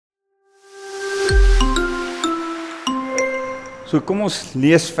So kom ons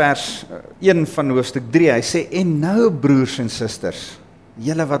lees vers 1 van hoofstuk 3. Hy sê, en nou broers en susters,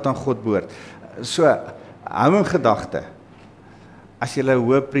 julle wat aan God behoort. So, hou in gedagte, as jy 'n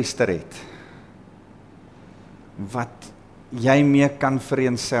hoëpriester het, wat jy mee kan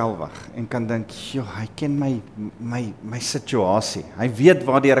vereenselwig en kan dink, joh, hy ken my situasie. Hy weet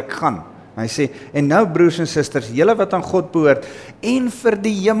waardeur ek gaan. Hy sê, en nou broers en susters, julle wat aan God behoort en vir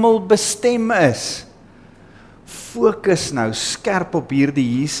die hemel bestem is, fokus nou skerp op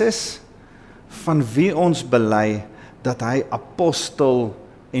hierdie Jesus, van wie ons bely dat hy apostel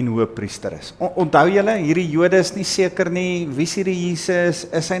en hoëpriester is. Onthou julle, hierdie Jode is nie seker nie, wie is hierdie Jesus,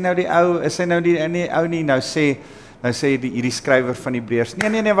 is hy nou die ou, is hy nou die ou nie, nou sê hierdie skrywer van Hebreërs,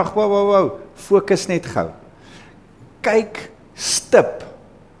 nee, wag, wow, fokus net gou. Kyk stip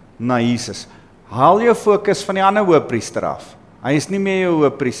na Jesus. Haal jou fokus van die ander hoëpriester af. Hy is nie meer jou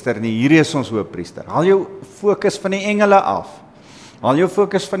hoëpriester nie, hierdie is ons hoëpriester. Haal jou fokus van die engele af. Haal jou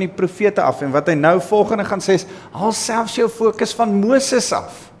fokus van die profete af. En wat hy nou volgende gaan sê is, haal selfs jou fokus van Moses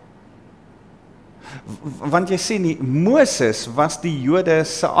af. Want jy sê nie, Moses was die Jode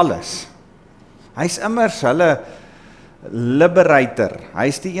se alles. Hy is immers hulle liberator. Hy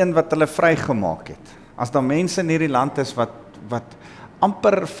is die een wat hulle vrygemaak het. As daar mense in hierdie land is wat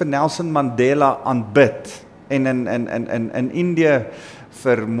amper vir Nelson Mandela aanbid en in Indië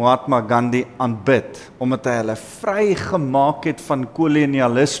vir Mahatma Gandhi aanbid, omdat hy hulle vrygemaak het van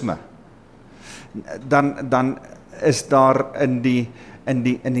kolonialisme, dan is daar in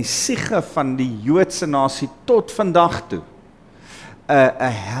die siege van die Joodse nasie tot vandag toe 'n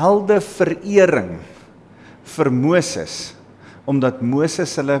heldeverering vir Moses, omdat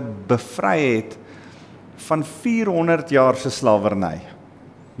Moses hulle bevry het van 400 jaar se slawerny.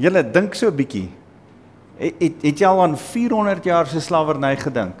 Julle dink so 'n bietjie. Het jy al aan 400 jaar se slawerny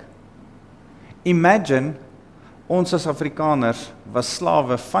gedink? Imagine, ons as Afrikaners was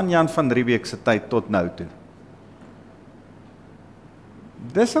slawe van Jan van Riebeeck se tyd tot nou toe.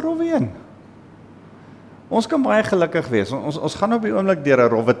 Dis 'n rowwe een. Ons kan baie gelukkig wees. Ons gaan op die oomblik deur 'n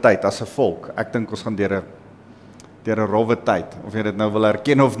rowwe tyd as 'n volk. Ek dink ons gaan deur 'n rowwe tyd, of jy dit nou wil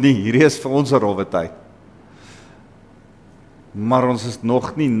erken of nie. Hierdie is vir ons 'n rowwe tyd. Maar ons is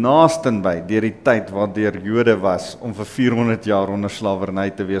nog nie naasten by deur die tyd wat deur Jode was om vir 400 jaar onder slawerny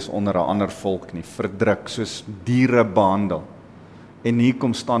te wees onder 'n ander volk nie, verdruk soos diere behandel. En hier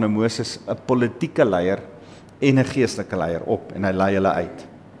kom staan 'n Moses, 'n politieke leier en 'n geestelike leier op en hy lei hulle uit.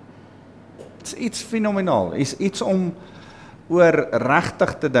 Dit is iets fenomenaal, is iets om oor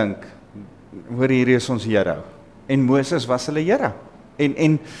regtig te dink, hoor hierdie is ons Here. En Moses was hulle Here.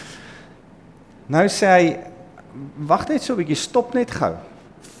 En nou sê hy, wag net so 'n bietjie, stop net gou.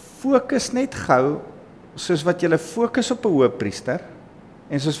 Fokus net gou, soos wat jy fokus op 'n hoëpriester,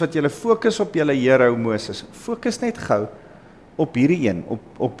 en soos wat jy fokus op julle Here Moses, fokus net gou op hierdie een,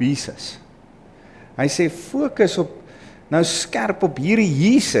 op Jesus. Hy sê, fokus op, nou skerp op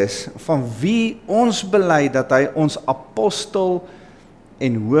hierdie Jesus, van wie ons bely dat hy ons apostel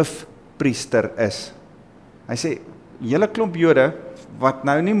en hoofpriester is. Hy sê, julle klomp Jode, wat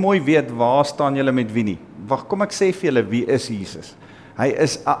nou nie mooi weet, waar staan julle met wie nie. Wag, kom ek sê vir julle, wie is Jesus? Hy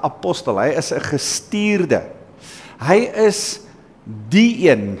is 'n apostel, hy is 'n gestuurde. Hy is die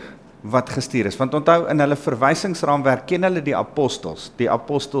een wat gestuur is. Want onthou, in hulle verwysingsraamwerk ken hulle die apostels. Die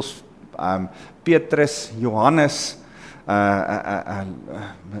apostels, Petrus, Johannes,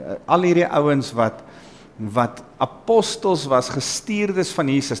 al hierdie ouens wat apostels was, gestuurdes van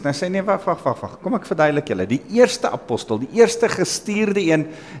Jesus. Nou sê nee, wag, kom ek verduidelik julle. Die eerste apostel, die eerste gestuurde een,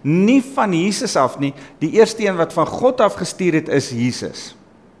 nie van Jesus af nie, die eerste een wat van God af gestuur het, is Jesus.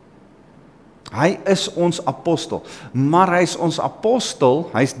 Hy is ons apostel, maar hy is ons apostel,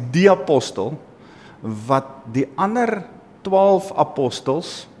 hy is die apostel, wat die ander 12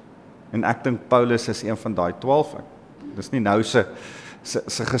 apostels, en ek dink Paulus is een van daai 12, dis nie nou se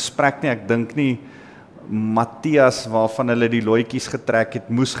gesprek nie, ek dink nie, Matthias, waarvan hulle die looitjies getrek het,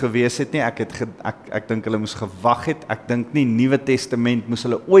 moes gewees het nie, ek dink hulle moes gewag het, ek dink nie Nuwe Testament moes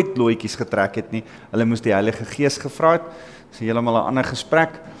hulle ooit looitjies getrek het nie, hulle moes die Heilige Gees gevra het, dis heeltemal 'n ander gesprek,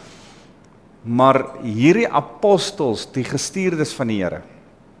 maar hierdie apostels, die gestuurdes van die Here,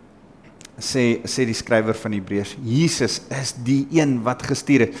 sê die skrywer van Hebreërs, Jesus is die een wat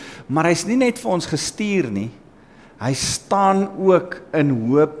gestuur het, maar hy is nie net vir ons gestuur nie, hy staan ook in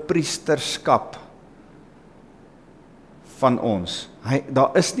hoëpriesterskap van ons.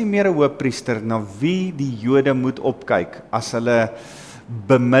 Daar is nie meer 'n hoëpriester na wie die Jode moet opkyk as hulle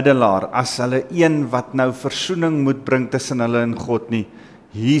bemiddelaar, as hulle een wat nou versoening moet bring tussen hulle en God nie.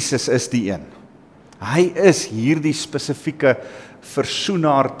 Jesus is die een. Hy is hierdie spesifieke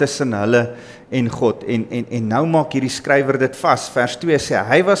versoenaar tussen hulle en God. En nou maak hierdie skrywer dit vas. Vers 2 sê,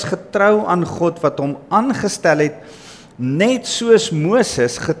 hy was getrou aan God wat hom aangestel het, net soos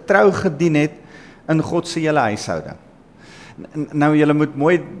Moses getrou gedien het in God se hele huishouding. Nou julle moet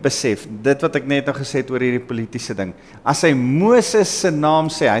mooi besef, dit wat ek net nou gesê het oor hierdie politiese ding, as hy Moses se naam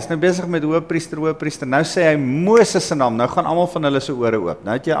sê, hy's nou besig met hoëpriester, nou sê hy Moses se naam, nou gaan almal van hulle se ore oop,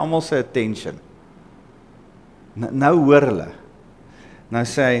 nou het jy almal se attention, nou hoor hulle, nou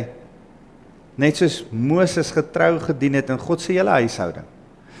sê hy, net soos Moses getrou gedien het in God se hele huishouding,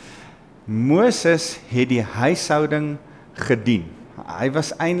 Moses het die huishouding gedien, hy was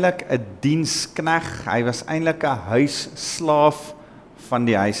eintlik 'n dienskneg, hy was eintlik 'n huisslaaf van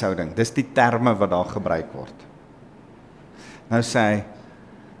die huishouding. Dis die terme wat daar gebruik word. Nou sê hy,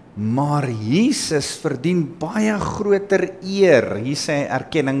 maar Jesus verdien baie groter eer. Hier sê hy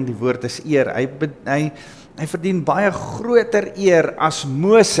erkenning, die woord is eer. Hy verdien baie groter eer as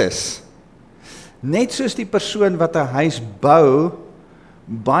Moses. Net soos die persoon wat 'n huis bou,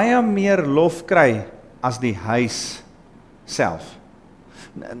 baie meer lof kry as die huis self.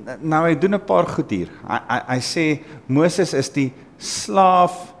 Nou hy doen 'n paar goed hier. Hy sê Moses is die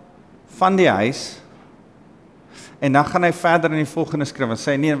slaaf van die huis. En dan gaan hy verder in die volgende skrif en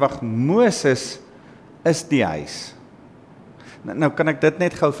sê nee, wag, Moses is die huis. Nou kan ek dit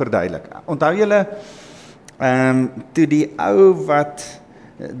net gou verduidelik. Onthou julle toe die ou wat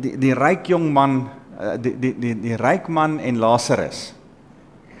die ryk jong man, die ryk man en Lazarus.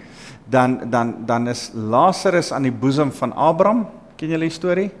 Dan is Lazarus aan die boesem van Abraham. Ken julle die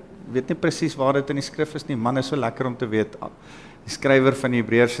storie? Ek weet nie presies waar dit in die skrif is nie, man is so lekker om te weet. Die skrywer van die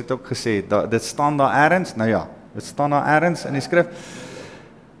Hebreërs het ook gesê, dit staan daar ergens, nou ja, dit staan daar ergens in die skrif.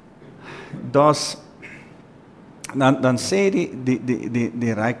 Dan sê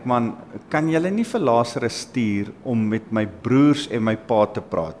die ryk man, kan julle nie vir Lazarus stuur om met my broers en my pa te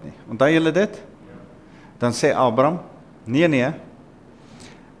praat nie? Onthou julle dit? Dan sê Abraham, nee,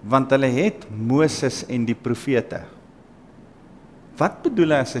 want hulle het Moses en die profete. Wat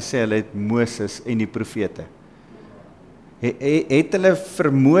bedoel hy as hy sê hulle het Moses en die profete? Het hulle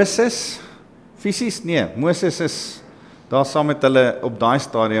vir Moses fisies? Nee, Moses is daar saam met hulle op daai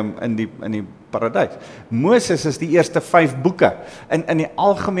stadium in die paradys. Moses is die eerste 5 boeke. In die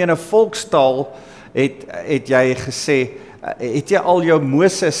algemene volkstaal het jy gesê, het jy al jou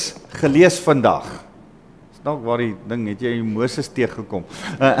Moses gelees vandag? Dis dalk waar die ding, het jy Moses teëgekom.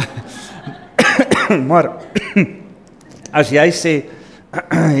 Maar as jy sê,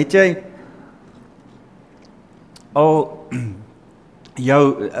 het jy al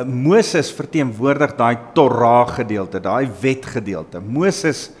jou Moses verteenwoordig daai Torah gedeelte, daai wet gedeelte.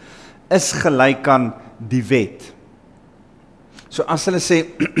 Moses is gelyk aan die wet. So as hulle sê,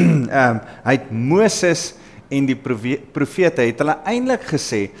 hy het Moses en die profete, het hulle eintlik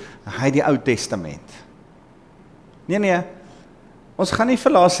gesê, hy het die Ou Testament. Nee, ons gaan nie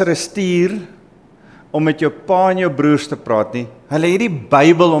vir Lazarus stuur, om met jou pa en jou broers te praat nie. Hulle het die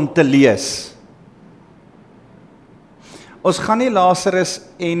Bybel om te lees. Ons gaan nie Lazarus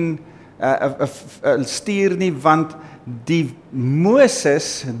en stuur nie, want die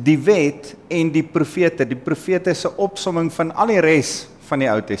Moses, die wet en die profete is 'n opsomming van al die res van die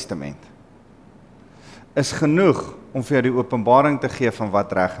Ou Testament. Is genoeg om vir jou die openbaring te gee van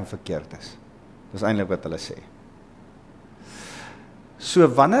wat reg en verkeerd is. Dis eintlik wat hulle sê. So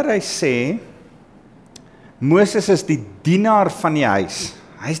wanneer hy sê Moses is die dienaar van die huis.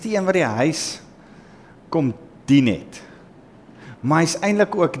 Hy is die een wat die huis kom dien het. Maar hy is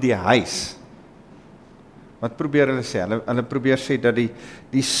eintlik ook die huis. Wat probeer hulle sê? Hulle probeer sê dat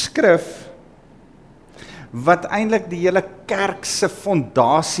die skrif wat eintlik die hele kerk se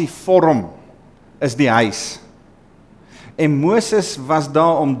fondasie vorm, is die huis. En Moses was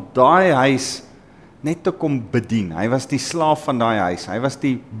daar om daai huis net te kom bedien. Hy was die slaaf van daai huis. Hy was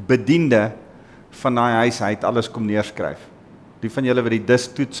die bediende van daai huis, hy het alles kom neerskryf. Die van julle wat die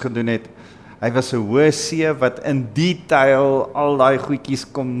distoets gedoen het, hy was 'n hoë see wat in detail al daai goedjies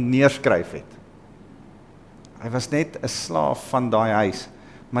kom neerskryf het. Hy was net 'n slaaf van daai huis,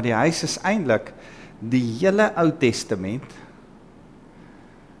 maar die huis is eintlik die hele Ou Testament.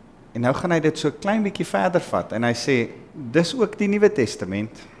 En nou gaan hy dit so 'n klein bietjie verder vat en hy sê, dis ook die Nuwe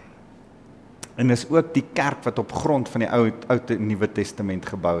Testament. En dis ook die kerk wat op grond van die Ou Nuwe Testament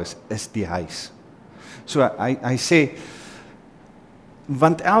gebou is die huis. So hy sê,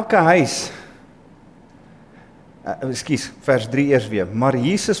 want elke huis, vers 3 eers weer, maar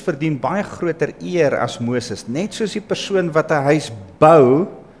Jesus verdien baie groter eer as Moses, net soos die persoon wat 'n huis bou,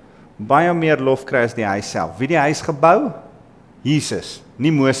 baie meer lof kry as die huis self. Wie die huis gebou? Jesus,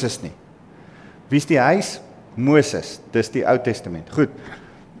 nie Moses nie. Wie is die huis? Moses, dis die Ou Testament. Goed,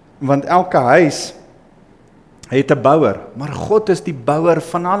 want elke huis het 'n bouer, maar God is die bouer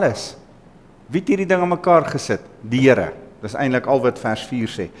van alles. Wie het hierdie ding aan mekaar gesit? Die Here. Dis eintlik al wat vers 4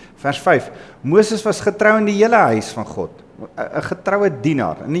 sê. Vers 5, Moses was getrou in die hele huis van God, 'n getroue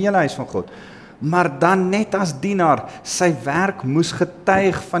dienaar in die hele huis van God. Maar dan net as dienaar, sy werk moes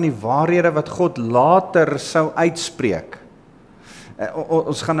getuig van die waarhede wat God later sou uitspreek.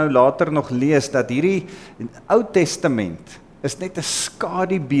 Ons gaan nou later nog lees dat hierdie Ou Testament is net 'n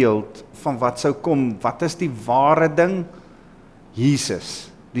skadubeeld van wat sou kom. Wat is die ware ding?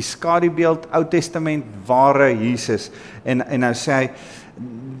 Jesus. Die skadubeeld, Ou Testament, ware Jesus. En nou sê hy,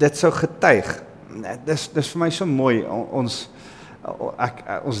 dit sou getuig. Dis vir my so mooi.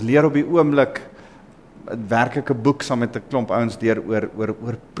 Ons leer op die oomblik, werk ek 'n boek saam met 'n klomp ouens deur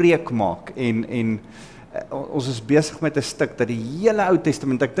oor preek maak en ons is besig met 'n stuk dat die hele Ou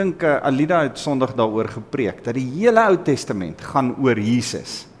Testament, ek dink Alida het Sondag daaroor gepreek, dat die hele Ou Testament gaan oor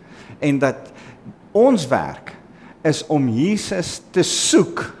Jesus en dat ons werk is om Jesus te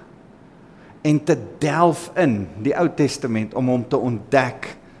soek en te delf in die Ou Testament om hom te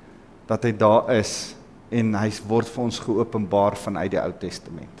ontdek dat hy daar is en hy word vir ons geopenbaar vanuit die Ou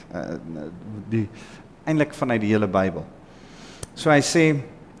Testament. Eintlik vanuit die hele Bybel. So hy sê,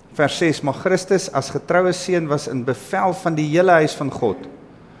 vers 6, maar Christus as getroue seun was in bevel van die hele huis van God.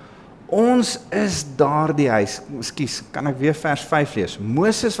 Ons is daardie huis. Ekskuus, kan ek weer vers 5 lees?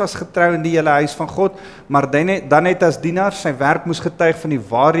 Moses was getrou in die hele huis van God, maar dan net as dienaar, sy werk moes getuig van die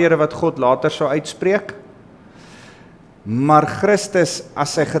waarhede wat God later sou uitspreek. Maar Christus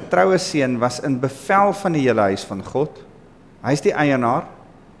as sy getroue seun was in bevel van die hele huis van God. Hy is die eienaar.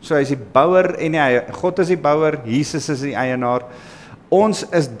 So hy is die bouer en God is die bouer, Jesus is die eienaar. Ons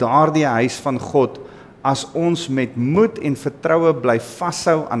is daardie huis van God as ons met moed en vertroue bly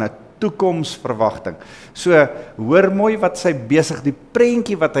vashou aan 'n toekomsverwagting. So hoor mooi wat sy besig, die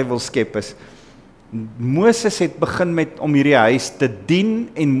prentjie wat hy wil skep is. Moses het begin met om hierdie huis te dien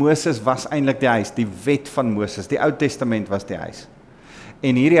en Moses was eintlik die huis, die wet van Moses, die Ou Testament was die huis.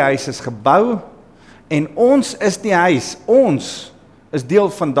 En hierdie huis is gebou en ons is die huis, ons is deel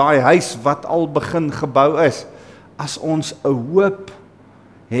van daai huis wat al begin gebou is, as ons 'n hoop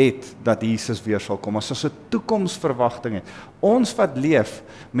het dat Jesus weer sal kom, as ons 'n toekomsverwagting het. Ons wat leef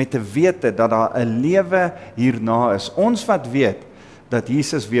met 'n wete dat daar 'n lewe hierna is, ons wat weet dat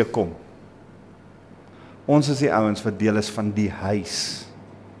Jesus weer kom. Ons is die ouens wat deel is van die huis.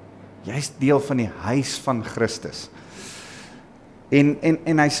 Jy's deel van die huis van Christus. En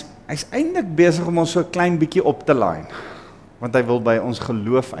hy's eintlik besig om ons so 'n klein bietjie op te laai, want hy wil by ons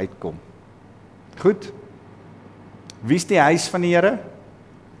geloof uitkom. Goed? Wie's die huis van die Here?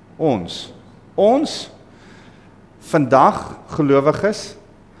 Ons. Ons, vandag gelowiges,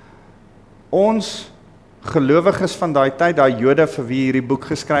 ons gelowiges van daai tyd, daai Jode vir wie hierdie boek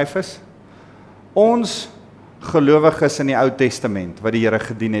geskryf is, ons gelowiges in die Ou Testament, wat die Here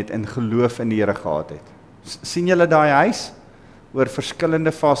gedien het en geloof in die Here gehad het. Sien julle daai huis? Oor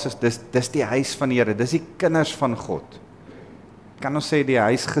verskillende fases, dis die huis van die Here, dis die kinders van God. Kan ons sê die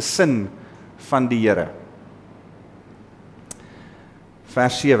huisgesin van die Here.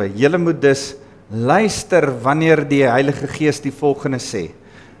 Vers 7, julle moet dus luister wanneer die Heilige Gees die volgende sê.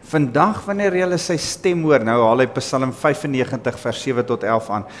 Vandag wanneer julle sy stem hoor, nou haal hy Psalm 95 vers 7 tot 11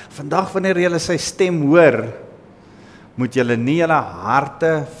 aan. Vandag wanneer julle sy stem hoor, moet julle nie julle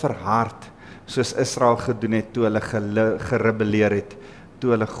harte verhard, soos Israel gedoen het toe hulle gerebelleer het,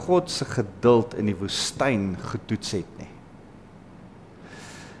 toe hulle God se geduld in die woestyn getoets het nie.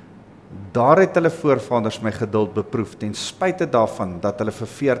 Daar het hulle voorvaders my geduld beproef, ten spyte daarvan dat hulle vir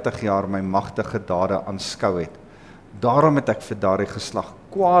 40 jaar my magtige dade aanskou het. Daarom het ek vir daardie geslag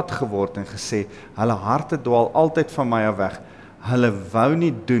kwaad geword en gesê, hulle harte dwaal altyd van my af weg, hulle wou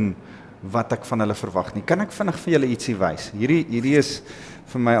nie doen wat ek van hulle verwag nie. Kan ek vinnig vir julle ietsie wys? Hierdie is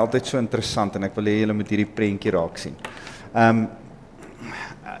vir my altyd so interessant en ek wil hê julle moet hierdie prentjie raak sien.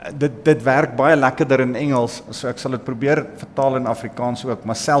 Dit werk baie lekkerder in Engels, so ek sal dit probeer vertaal in Afrikaans ook,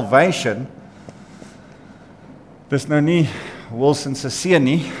 maar salvation, dis nou nie Wilson se seun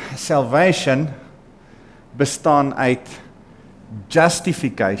nie, salvation bestaan uit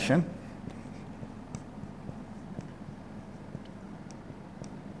justification,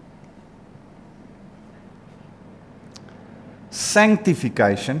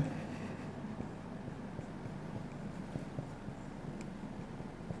 sanctification,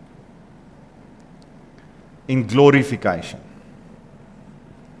 en glorification.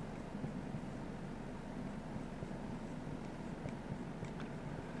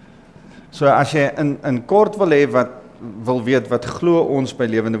 So as jy in kort wil hê wat wil weet wat glo ons by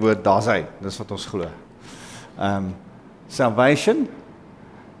Lewende Woord, daar's hy, dis wat ons glo. Salvation,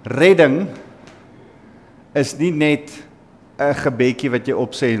 redding, is nie net 'n gebedjie wat jy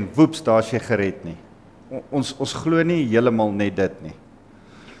opsê en woeps, daar is jy gered nie. Ons glo nie heeltemal net dit nie.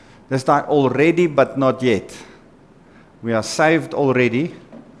 Dis daai already but not yet. We are saved already,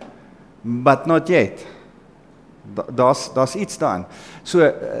 but not yet. Daar's iets daarin. So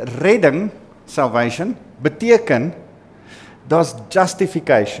redding, salvation, beteken daar's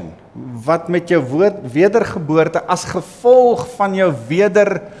justification. Wat met jou wedergeboorte as gevolg van jou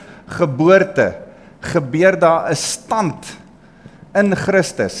wedergeboorte gebeur daar 'n stand in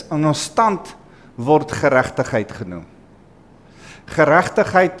Christus. En ons stand word geregtigheid genoem.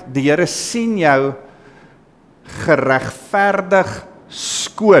 Geregtigheid, die Here sien jou geregverdig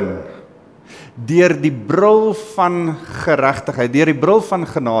skoon deur die bril van geregtigheid, deur die bril van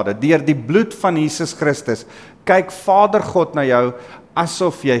genade, deur die bloed van Jesus Christus. Kyk Vader God na jou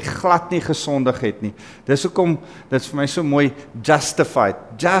asof jy glad nie gesondig het nie. Dis hoekom dit vir my so mooi justified.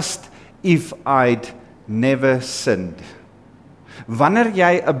 Just if I'd never sinned. Wanneer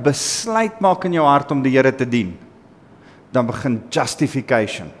jy 'n besluit maak in jou hart om die Here te dien, dan begin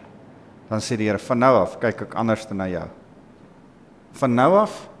justification. Dan sê die Here, van nou af kyk ek anders na jou. Van nou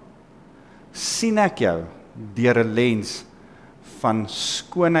af sien ek jou deur 'n lens van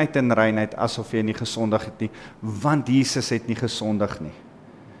skoonheid en reinheid asof jy nie gesondig het nie, want Jesus het nie gesondig nie.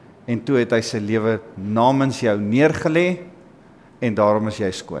 En toe het hy sy lewe namens jou neergelê en daarom is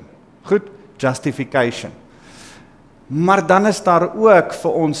jy skoon. Goed, justification. Maar dan is daar ook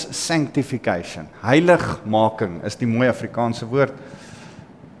vir ons sanctification. Heiligmaking is die mooi Afrikaanse woord.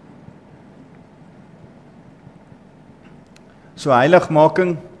 So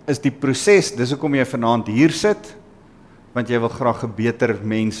heiligmaking is die proses, dis hoekom jy vanaand hier sit, want jy wil graag 'n beter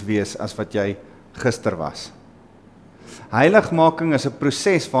mens wees as wat jy gister was. Heiligmaking is 'n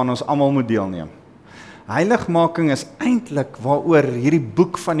proses waaraan ons almal moet deelneem. Heiligmaking is eintlik waaroor hierdie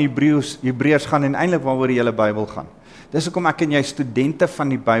boek van Hebreërs gaan en eintlik waaroor die hele Bybel gaan. Dis hoekom ek en jy studente van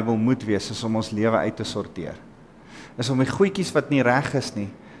die Bybel moet wees, is om ons lewe uit te sorteer. Is om die goedjies wat nie reg is nie,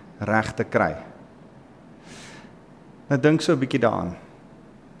 reg te kry. Nou dink so 'n bietjie daaraan.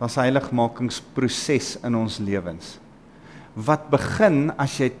 Daar's 'n heiligmakingsproses in ons lewens. Wat begin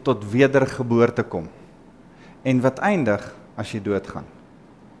as jy tot wedergeboorte kom en wat eindig as jy doodgaan.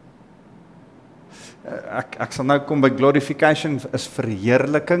 Ek sal nou kom by glorification is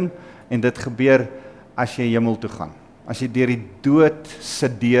verheerliking en dit gebeur as jy hemel toe gaan. As jy deur die dood se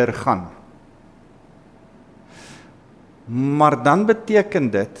deur gaan. Maar dan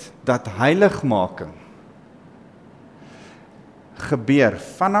beteken dit dat heiligmaking gebeur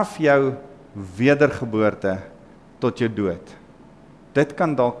vanaf jou wedergeboorte tot jou dood. Dit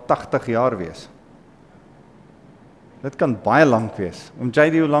kan dalk 80 jaar wees. Dit kan baie lank wees. Oom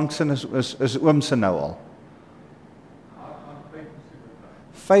JD, hoe lank sin is oom se nou al?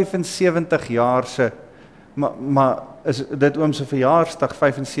 75 jaar se, maar is dit oom se verjaarsdag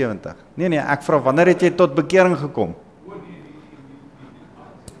 75? Nee, ek vra wanneer het jy tot bekering gekom?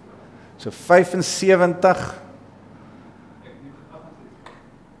 So 75.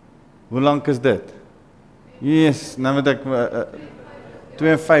 Hoe lank is dit? Yes, nou moet ek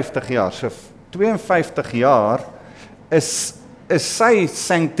 52 jaar. So 52 jaar is sy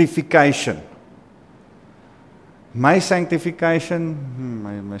sanctification. My sanctification,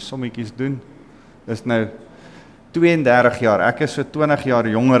 my sommetjies doen, is nou 32 jaar. Ek is so 20 jaar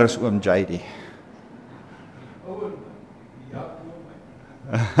jonger as oom JD.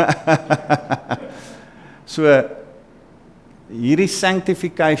 So, hierdie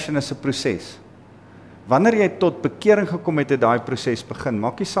sanctification is 'n proses. Wanneer jy tot bekering gekom het daai proses begin,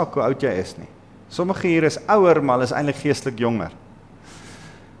 maak nie saak hoe oud jy is nie. Sommige hier is ouer, maar is eintlik geestelik jonger.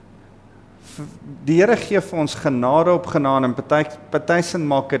 Die Here gee vir ons genade op genade en party sin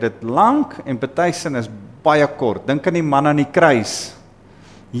maak dit lank en party sin is baie kort. Dink aan die man aan die kruis.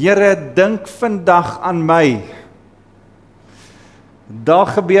 Here, dink vandag aan my. Daar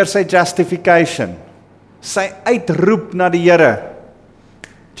gebeur sy justification. Sy uitroep na die Here.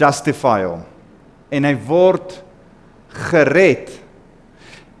 Justify hom. En hy word gered.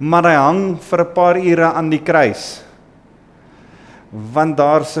 Maar hy hang vir 'n paar ure aan die kruis. Want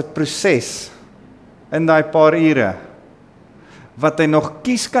daar's 'n proses in daai paar ure wat hy nog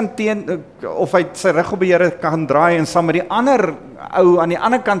kies kan of hy sy rug op die Here kan draai en saam met die ander ou aan die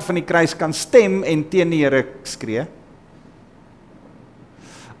ander kant van die kruis kan stem en teen die Here skree.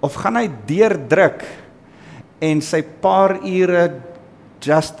 Of gaan hy deurdruk en sy paar ure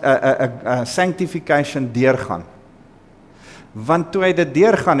sanctification deurgaan. Want toe hy dit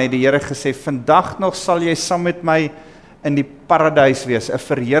deurgaan het die Here gesê, vandag nog sal jy saam met my in die paradys wees, 'n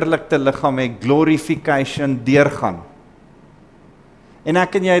verheerlikte liggaam hê, glorification deurgaan. En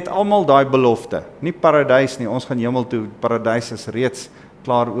ek en jy het almal daai belofte, nie paradys nie, ons gaan hemel toe, paradys is reeds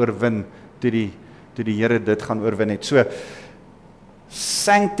klaar oorwin, toe die Here dit gaan oorwin het. So,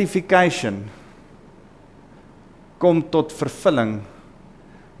 sanctification kom tot vervulling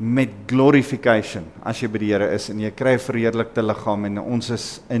met glorification, as jy by die Here is, en jy kry 'n verheerlikte liggaam, en ons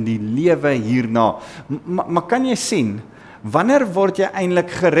is in die lewe hierna. Maar kan jy sien, wanneer word jy eintlik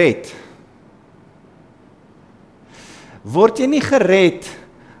gered? Word jy nie gered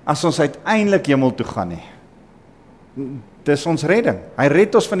as ons uiteindelik hemel toe gaan nie. Dis ons redding. Hy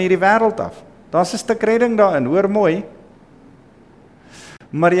red ons van hierdie wêreld af. Daar's 'n stuk redding daarin, hoor mooi.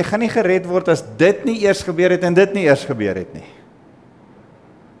 Maar jy gaan nie gered word as dit nie eers gebeur het en dit nie eers gebeur het nie.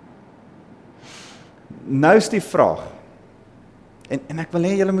 Nou is die vraag, en ek wil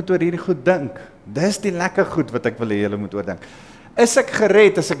hê julle moet oor hierdie goed dink. Dis die lekker goed wat ek wil hê julle moet oor dink. Is ek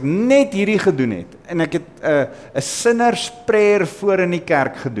gered as ek net hierdie gedoen het, en ek het 'n sinner's prayer voor in die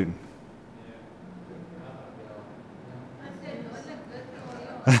kerk gedoen?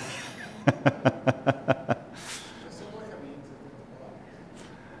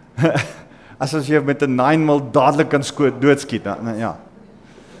 As jy met 'n 9mm dadelik kan doodskiet, ja.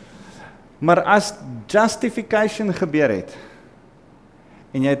 Maar as justification gebeur het,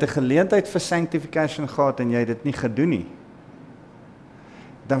 en jy het 'n geleentheid vir sanctification gehad, en jy het dit nie gedoen nie,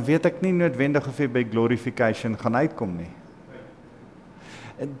 dan weet ek nie noodwendig of jy by glorification gaan uitkom nie.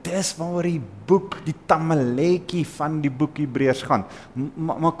 En dis waaroor die boek, die tamaletjie van die boek Hebreërs gaan.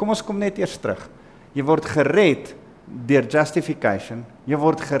 Maar kom ons kom net eers terug. Jy word gered deur justification, jy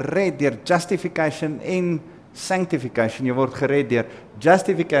word gered deur justification en sanctification, jy word gered deur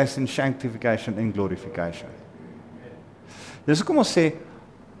justification, sanctification en glorification. Dus kom ons sê,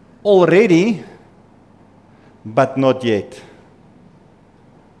 already, but not yet.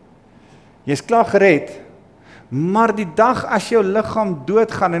 Jy is klaar gered, maar die dag as jou liggaam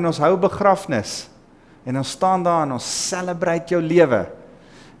doodgaan en ons hou begrafnis, en ons staan daar en ons celebrate jou lewe,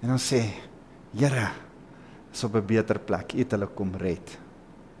 en ons sê, Here, is op 'n beter plek, U het hulle kom red.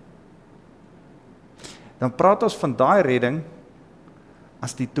 Dan praat ons van daai redding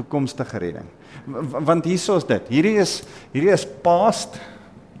as die toekomstige redding. Want hierso is dit, hierdie is past,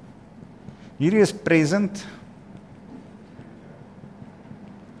 hierdie is present,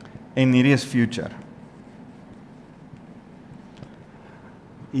 en hierdie is future.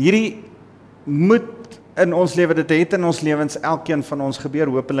 Hierdie moet in ons lewe, dit het in ons lewens, elkeen van ons gebeur,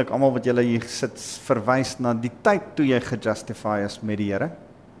 hopelik almal wat julle hier sit, verwys na die tyd toe jy gejustify is met die Here.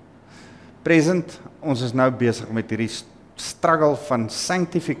 Present, ons is nou besig met hierdie struggle van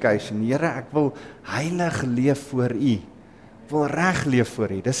sanctification. Here, ek wil heilig leef voor U. Ek wil reg leef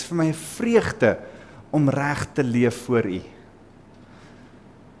voor U. Dis vir my 'n vreugde om reg te leef voor U.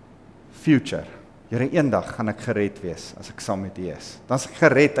 Future. Here, eendag gaan ek gered wees as ek saam met U is. Dan is ek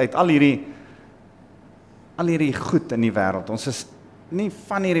gered uit al hierdie goed in die wêreld. Ons is nie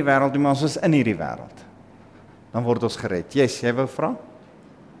van hierdie wêreld nie, maar ons is in hierdie wêreld. Dan word ons gered. Yes, jy wou vra?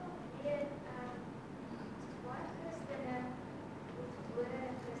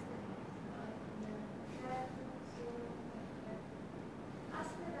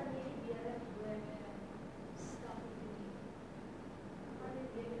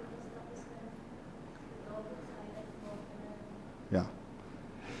 Ja.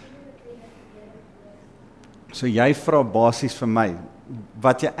 So jy vra basies vir my,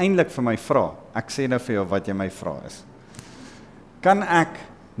 wat jy eintlik vir my vra, ek sê nou vir jou wat jy my vra is. Kan ek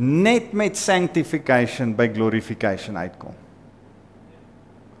net met sanctification by glorification uitkom?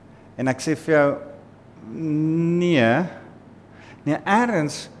 En ek sê vir jou, nee,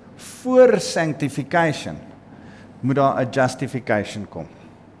 ergens voor sanctification moet daar 'n justification kom.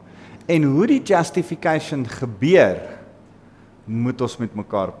 En hoe die justification gebeur, moet ons met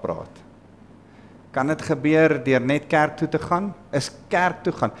mekaar praat. Kan dit gebeur deur net kerk toe te gaan? Is kerk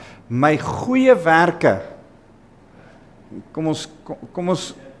toe gaan. My goeie werke, kom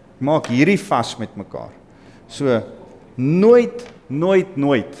ons maak hierdie vas met mekaar. So, nooit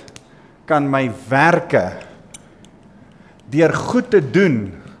kan my werke deur goed te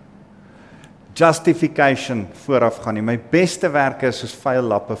doen justification vooraf gaan nie. My beste werke is soos vuil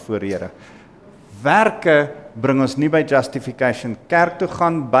lappe voor Here. Werke bring ons nie by justification. Kerk toe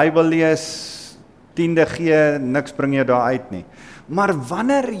gaan, Bybel lees, 10de gee, niks bring jou daar uit nie. Maar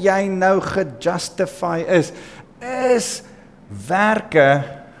wanneer jy nou gejustify is werke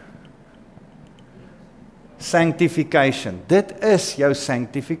sanctification. Dit is jou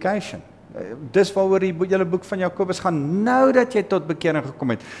sanctification. Dis waaroor die julle boek van Jakobus gaan. Nou dat jy tot bekering gekom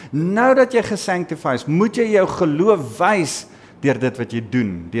het, nou dat jy gesanctify is, moet jy jou geloof wys deur dit wat jy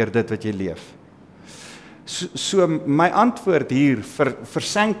doen, deur dit wat jy leef. So my antwoord hier vir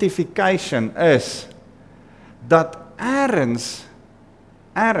sanctification is dat eers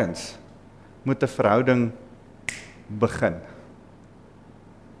moet 'n verhouding begin.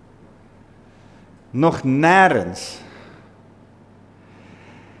 Nog nêrens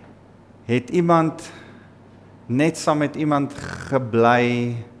het iemand net saam met iemand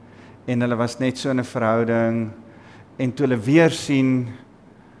gebly en hulle was net so in 'n verhouding en toe hulle weer sien,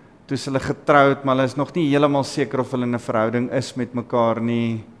 toe is hulle getroud, maar hulle is nog nie heeltemal seker of hulle in 'n verhouding is met mekaar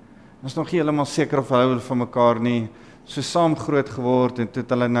nie. Hulle is nog nie heeltemal seker of hulle van mekaar nie. So saam groot geword en toe het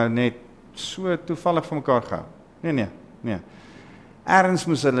hulle nou net so toevallig van mekaar gehou. Nee. Ergens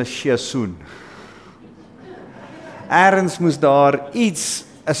moes hulle sjesoen. Ergens moes daar iets,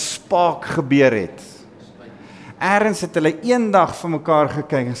 'n spark gebeur het. Ergens het hulle eendag van mekaar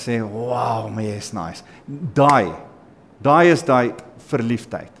gekyk en sê, wow, my is nice. Daai is daai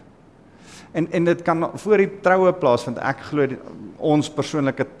verliefdheid. En dit kan voor die troue plaas, want ek glo ons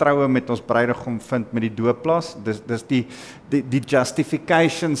persoonlike troue met ons bruidegom vind met die doop plaas. Dis die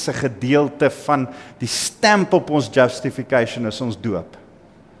justification se gedeelte van die stamp op ons justification is ons doop.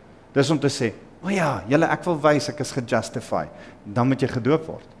 Dis om te sê, ja, julle, ek wil wys ek is gejustify. Dan moet jy gedoop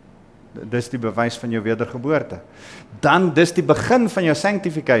word. Dis die bewys van jou wedergeboorte. Dan dis die begin van jou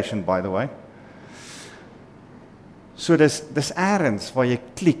sanctification, by the way. So dis eers waar jy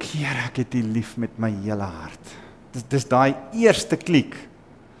klik, Here, ek het U lief met my hele hart. Dis daai eerste klik,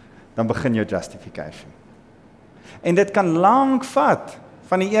 dan begin jou justification. En dit kan lank vat,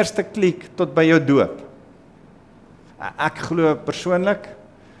 van die eerste klik tot by jou doop. Ek glo persoonlik,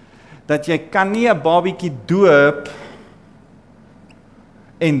 dat jy kan nie 'n babietjie doop,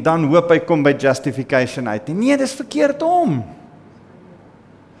 en dan hoop hy kom by justification uit. Nee, dis verkeerd om.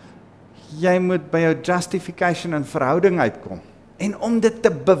 Jy moet by jou justification in verhouding uitkom. En om dit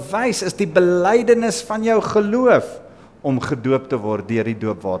te bewys is die belydenis van jou geloof om gedoop te word deur die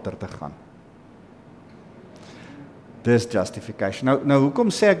doopwater te gaan. Dis justification. Nou hoekom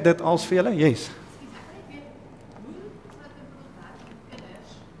sê ek dit als vir julle? Yes.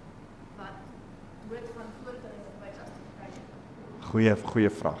 Goeie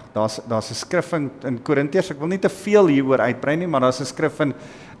vraag. Daar's 'n skrif in Korintiërs, ek wil nie te veel hieroor uitbrei nie, maar daar's 'n skrif in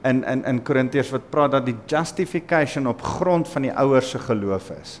Korintiërs wat praat dat die justification op grond van die ouers se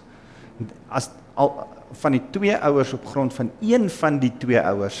geloof is. As al van die twee ouers op grond van een van die twee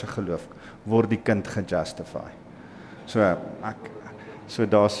ouers se geloof word die kind gejustify. So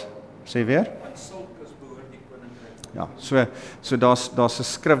daar's sê weer? Ja, so daar's 'n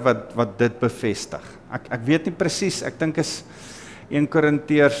skrif wat dit bevestig. Ek weet nie presies, ek dink is 1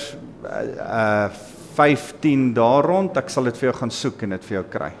 Korintiërs 15 daar rond, ek sal dit vir jou gaan soek en dit vir jou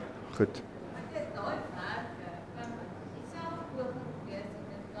kry. Goed.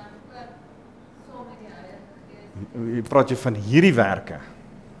 Jy praat jy van hierdie werke?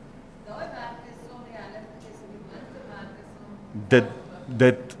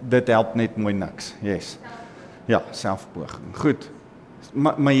 Dit help net mooi niks. Yes. Ja, selfpoging. Goed.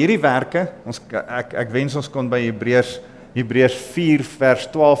 Maar hierdie werke, ek wens ons kon by Hebreërs 4 vers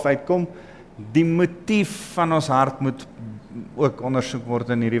 12 uitkom. Die motief van ons hart moet ook ondersoek word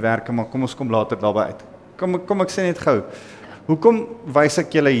in hierdie werke, maar kom ons kom later daarby uit. Kom ek sê net gou. Hoekom wys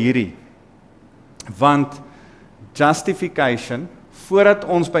ek julle hierdie? Want justification, voordat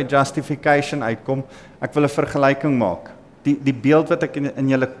ons by justification uitkom, ek wil 'n vergelyking maak. Die beeld wat ek in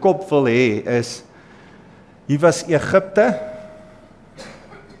julle kop wil hê is, hier was Egipte,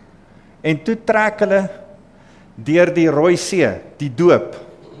 en toe trek hulle deur die Rooi See, die doop.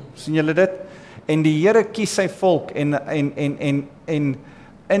 Sien julle dit? En die Here kies sy volk en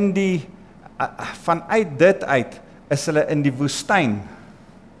in die vanuit dit uit is hulle in die woestyn.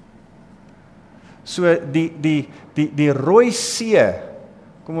 So die Rooi See,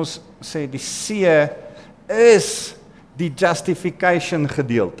 kom ons sê die see is die justification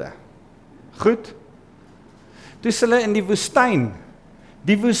gedeelte. Goed? Toe is hulle in die woestyn.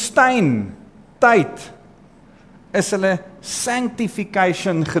 Die woestyn tyd is hulle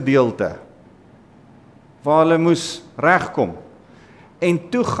sanctification gedeelte, waar hulle moes regkom, en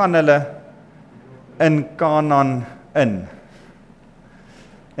toe gaan hulle in Kanaan in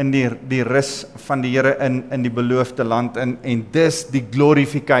die rus van die Here in die beloofde land en dis die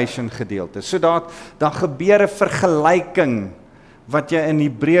glorification gedeelte. So daar gebeur 'n vergelyking wat jy in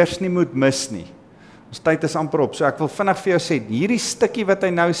Hebreërs nie moet mis nie. Ons tyd is amper op, so ek wil vinnig vir jou sê, hierdie stukkie wat hy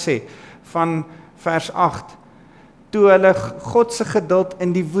nou sê, van vers 8, toe hulle God se geduld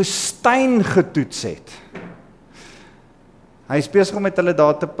in die woestyn getoets het. Hy is besig om met hulle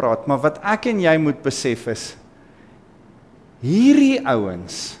daar te praat, maar wat ek en jy moet besef is, hierdie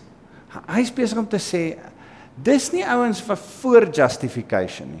ouens, hy is besig om te sê, dis nie ouens wat voor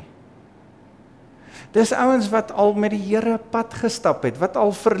justification nie. Dis ouens wat al met die Here pad gestap het, wat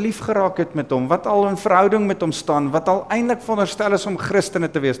al verlief geraak het met hom, wat al in verhouding met hom staan, wat al eintlik veronderstel is om Christene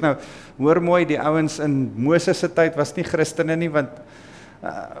te wees. Nou, hoor mooi, die ouens in Moses se tyd was nie Christene nie, want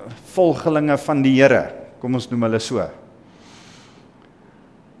volgelinge van die Here, kom ons noem hulle so.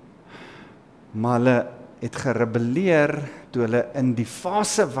 Maar hulle het gerebelleer toe hulle in die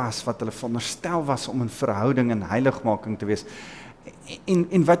fase was wat hulle veronderstel was om in verhouding en heiligmaking te wees.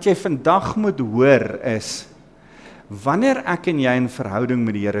 En wat jy vandag moet hoor is, wanneer ek en jy in verhouding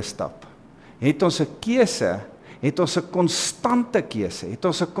met die Here stap, het ons 'n keuse, het ons 'n konstante keuse, het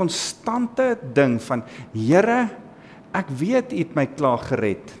ons 'n konstante ding van, Here, ek weet U het my klaar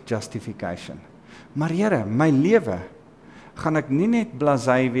gered, justification. Maar Here, my lewe, gaan ek nie net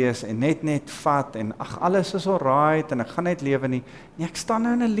blasé wees en net vat en ag, alles is alright en ek gaan net lewe nie. Nee, ek staan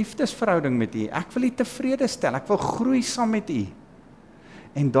nou in 'n liefdesverhouding met U. Ek wil U tevrede stel. Ek wil groei saam met U.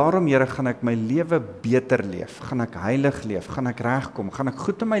 En daarom, Here, gaan ek my lewe beter leef. Gaan ek heilig leef. Gaan ek regkom. Gaan ek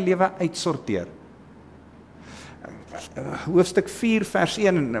goed in my lewe uitsorteer. Hoofstuk 4 vers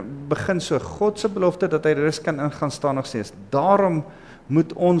 1 begin so, God se belofte dat hy rus kan ingaan staan nog steeds. Daarom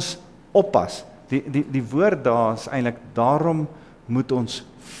moet ons oppas. Die woord daar is eintlik, daarom moet ons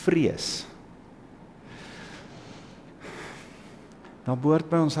vrees. Daar behoort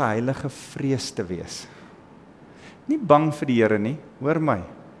by ons 'n heilige vrees te wees. Nie bang vir die Here nie, hoor my.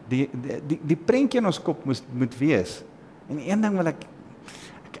 Die prentjie in ons kop moet wees. En een ding wil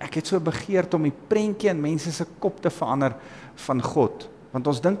ek het so begeerd om die prentjie in mense se kop te verander van God. Want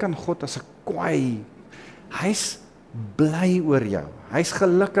ons dink aan God as 'n kwaai. Hy's bly oor jou. Hy's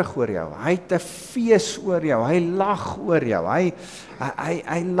gelukkig oor jou. Hy het 'n fees oor jou. Hy lag oor jou.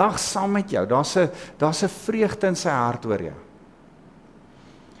 Hy lag saam met jou. Daar's 'n vreugde in sy hart oor jou.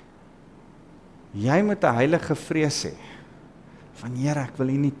 Jy moet 'n heilige vrees hê. Van Here, ek wil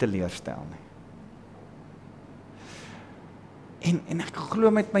U nie teleurstel nie. En ek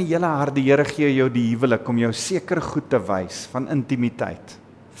glo met my hele hart, die Here gee jou die huwelik om jou seker goed te wys van intimiteit,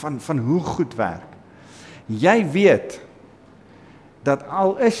 van hoe goed werk. Jy weet dat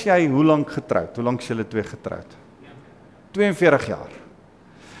al is jy hoe lank getroud? Hoe lank is julle twee getroud? 42 jaar.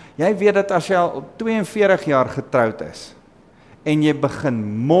 Jy weet dat as jy al 42 jaar getroud is en jy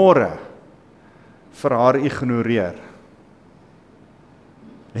begin môre vir haar ignoreer,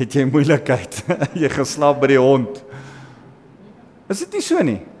 het jy moeilikheid. Jy gaan slaap by die hond. Is dit nie so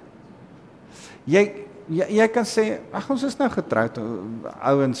nie? Jy kan sê, ag, ons is nou getroud.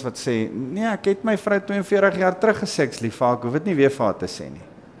 Ouens wat sê, nee, ek het my vrou 42 jaar terug geseks lief, ek hoef dit nie weer vir haar te sê nie.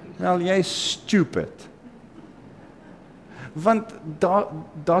 Wel, jy is stupid. Want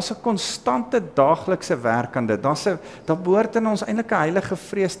daar's 'n konstante daaglikse werk aan dit. Daar behoort in ons eintlik 'n heilige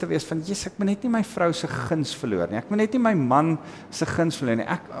vrees te wees van, Jesus, ek moet net nie my vrou se guns verloor nie. Ek moet net nie my man se guns verloor nie.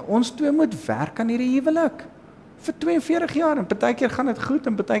 Ons twee moet werk aan hierdie huwelik. Vir 42 jaar, en partykeer gaan dit goed,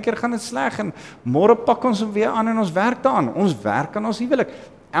 en partykeer gaan dit sleg, en môre pak ons hom weer aan, en ons werk daaraan. Ons werk aan ons huwelik.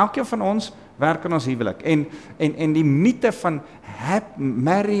 Elkeen van ons werk aan ons huwelik. En die mite van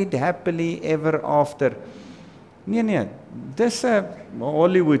married happily ever after, nee, dis 'n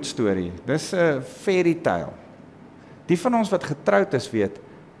Hollywood story, dis 'n fairy tale. Die van ons wat getroud is weet,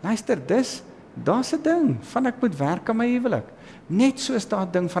 luister, daar's 'n ding van ek moet werk aan my huwelik. Net soos daar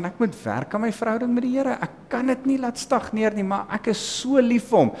 'n ding van ek moet werk aan my verhouding met die Here. Ek kan dit nie laat stagneer nie, maar ek is so lief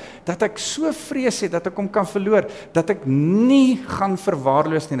vir hom, dat ek so vrees het, dat ek hom kan verloor, dat ek nie gaan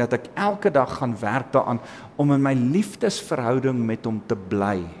verwaarloos nie, dat ek elke dag gaan werk daaraan, om in my liefdesverhouding met hom te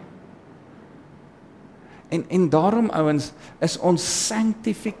bly. En daarom, ouens, is ons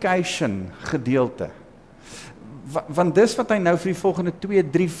sanctification gedeelte. Want dis wat hy nou vir die volgende 2,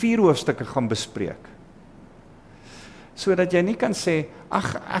 3, 4 hoofstukke gaan bespreek. Sodat jy nie kan sê,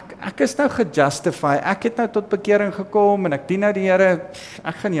 ag, ek is nou gejustify, ek het nou tot bekering gekom, en ek dien nou die Here,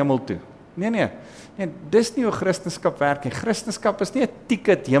 ek gaan hemel toe. Nee, dis nie hoe Christendom werk nie. Christendom is nie 'n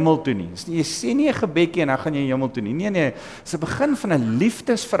ticket hemel toe nie. Jy sê nie 'n gebedjie en dan gaan jy hemel toe nie. Nee, dis 'n begin van 'n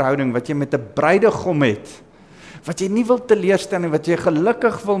liefdesverhouding wat jy met 'n bruidegom het, wat jy nie wil teleurstel nie, wat jy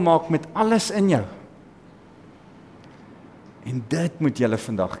gelukkig wil maak met alles in jou. En dit moet julle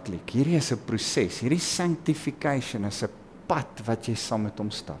vandag klik. Hierdie is 'n proses. Hierdie sanctification is 'n pad wat jy saam met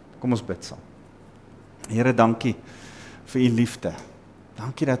hom stap. Kom ons bid saam. Here, dankie vir u liefde.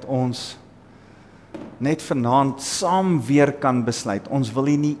 Dankie dat ons net vanaand saam weer kan besluit. Ons wil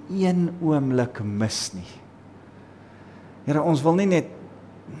u nie een oomblik mis nie. Here, ons wil nie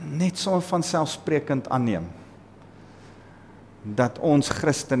net so van selfsprekend aanneem dat ons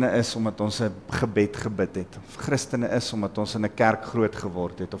Christene is omdat ons 'n gebed gebid het, of Christene is omdat ons in 'n kerk groot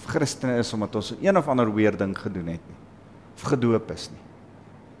geword het, of Christene is omdat ons een of ander weer ding gedoen het nie, of gedoop is nie.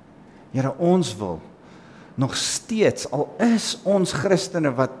 Here, ons wil nog steeds, al is ons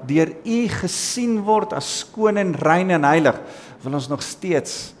Christene wat deur U gesien word as skoon en rein en heilig, wil ons nog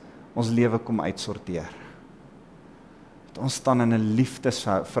steeds ons lewe kom uitsorteer. Ons staan in 'n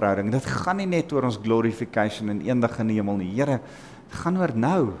liefdesverhouding. Dit gaan nie net oor ons glorification en eendag in die hemel nie. Here, dit gaan oor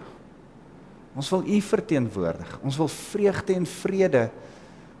nou. Ons wil U verteenwoordig. Ons wil vreugde en vrede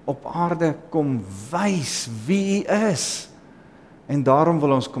op aarde kom wys wie U is. En daarom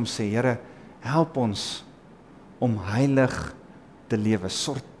wil ons kom sê, Here, help ons om heilig te lewe.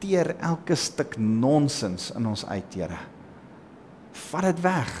 Sorteer elke stuk nonsens in ons uit, Here. Vat dit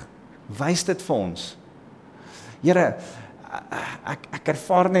weg. Wys dit vir ons. Here, ek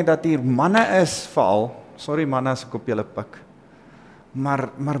ervaar net dat hier manne is veral, sorry manne as ek op julle pik,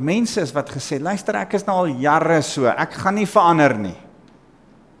 maar mense is wat gesê, luister, ek is nou al jare so, ek gaan nie verander nie.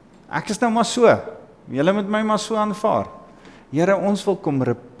 Ek is nou maar so, julle moet my maar so aanvaar. Here, ons wil kom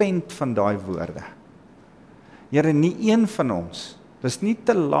repent van daai woorde. Here, nie een van ons, dis nie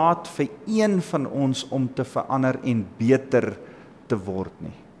te laat vir een van ons om te verander en beter te word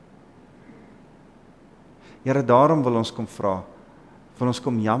nie. Here, daarom wil ons kom vra, wil ons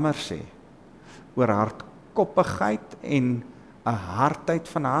kom jammer sê, oor hardkoppigheid en 'n hardheid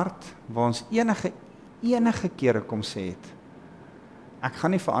van hart, waar ons enige kere kom sê het, ek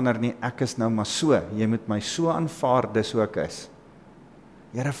gaan nie verander nie, ek is nou maar so, jy moet my so aanvaar, dis hoe ek is.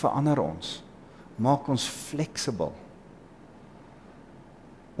 Here, verander ons, maak ons flexible,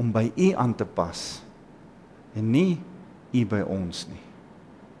 om by U aan te pas, en nie U by ons nie.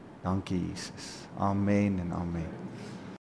 Dankie Jesus. Amen en amen.